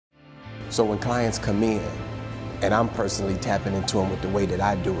So when clients come in, and I'm personally tapping into them with the way that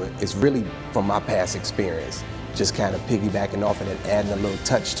I do it, it's really from my past experience, just kind of piggybacking off and then adding a little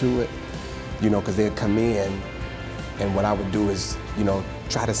touch to it, because they'll come in, and what I would do is,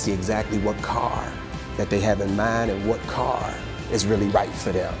 try to see exactly what car that they have in mind and what car is really right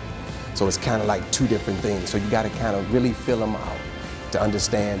for them. So it's kind of like two different things. So you got to kind of really fill them out to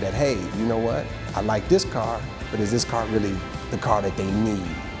understand that, hey, you know what? I like this car, but is this car really the car that they need?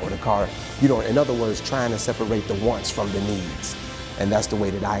 Or the car, in other words, trying to separate the wants from the needs. And that's the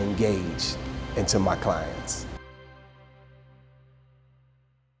way that I engage into my clients.